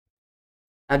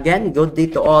Again, good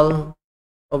day to all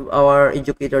of our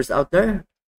educators out there.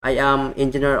 I am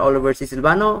Engineer Oliver C.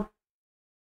 Silvano,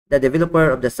 the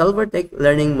developer of the Silvertech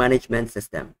Learning Management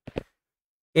System.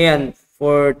 And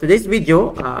for today's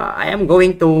video, I am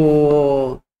going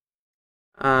to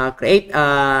create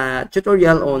a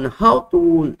tutorial on how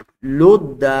to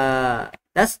load the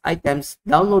test items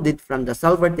downloaded from the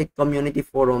Silvertech community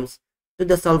forums to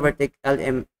the Silvertech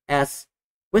LMS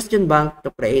question bank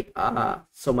to create a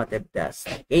summative test.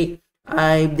 Okay,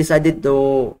 I decided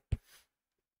to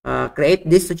create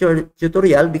this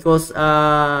tutorial because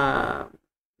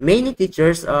many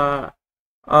teachers are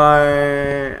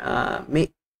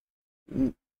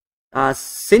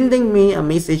sending me a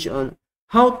message on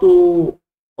how to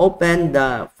open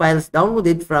the files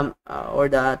downloaded from or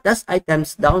the test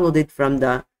items downloaded from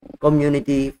the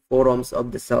community forums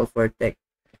of the Silvertech.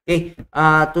 Okay,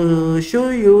 to show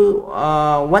you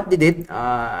what they did,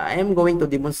 I am going to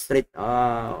demonstrate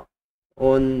on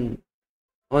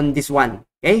this one.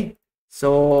 Okay,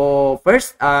 so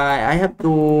first I have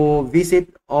to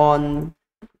visit on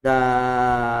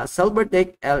the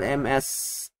Silvertech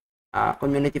LMS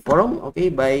community forum, okay,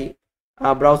 by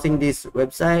browsing this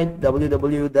website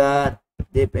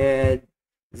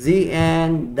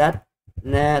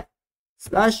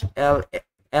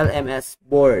www.dpedzn.net/lms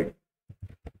board,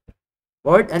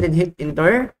 and then hit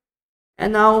enter.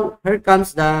 And now here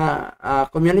comes the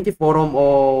community forum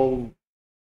of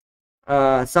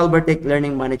Silvertech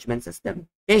Learning Management System.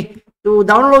 Okay, to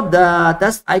download the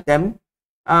test item,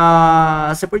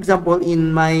 so for example,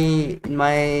 in my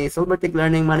Silvertech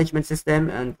Learning Management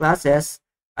System and classes,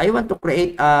 I want to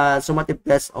create a summative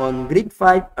test on grade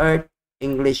 5 Earth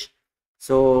English.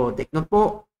 So take note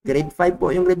po, grade 5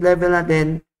 po yung grade level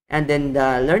natin, and then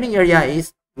the learning area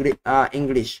is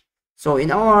English. So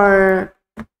in our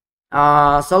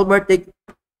Silvertech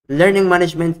Learning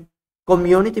Management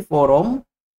Community Forum,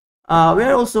 we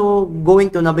are also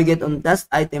going to navigate on test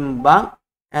item bank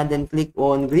and then click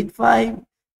on grade 5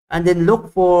 and then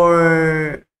look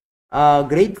for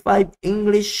grade 5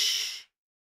 English.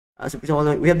 So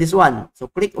we have this one. So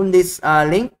click on this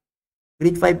link,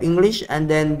 grade 5 English, and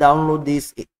then download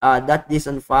this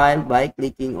 .json file by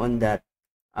clicking on that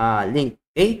link.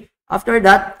 Okay. After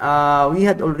that, we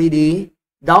had already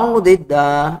downloaded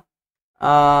the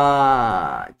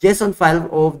JSON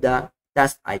file of the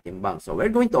test item bank. So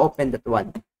we're going to open that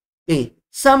one. Okay.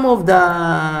 Some of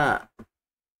the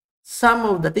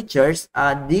teachers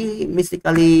they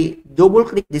mystically double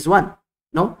click this one.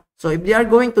 No. So if they are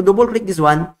going to double click this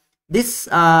one, this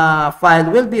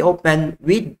file will be open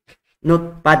with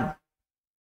Notepad.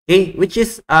 Okay, which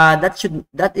is that should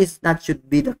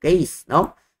be the case.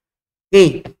 No.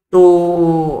 Okay.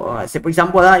 To say for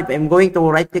example, if I'm going to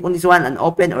right click on this one and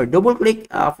open or double click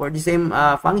for the same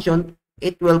function,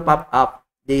 it will pop up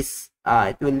this.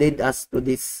 It will lead us to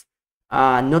this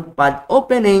Notepad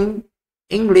opening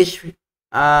English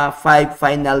 5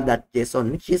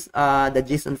 final.json, which is the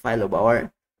JSON file of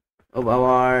our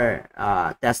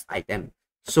test item.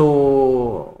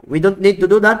 So we don't need to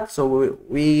do that. So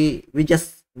we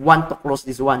just want to close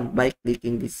this one by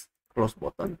clicking this close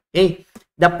button. Okay,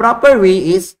 the proper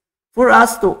way is for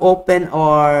us to open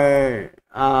our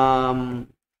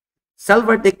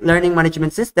Silvertech Learning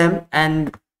Management System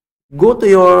and go to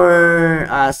your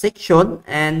section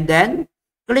and then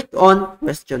click on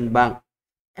question bank,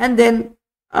 and then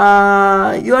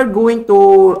you are going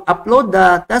to upload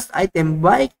the test item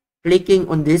by clicking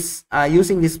on this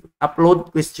using this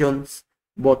upload questions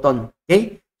button.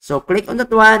 Okay, so click on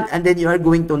that one, and then you are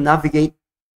going to navigate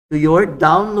to your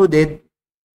downloaded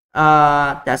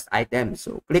test item.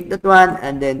 So click that one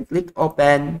and then click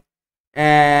open,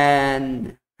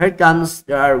 and here comes,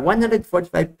 there are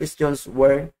 145 questions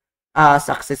were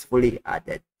successfully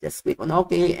added. Just click on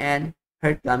OK, and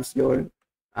here comes your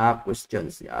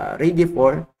questions ready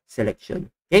for selection.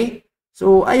 Okay,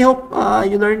 so I hope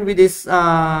you learned with this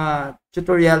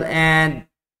tutorial, and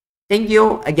thank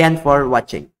you again for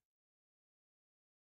watching.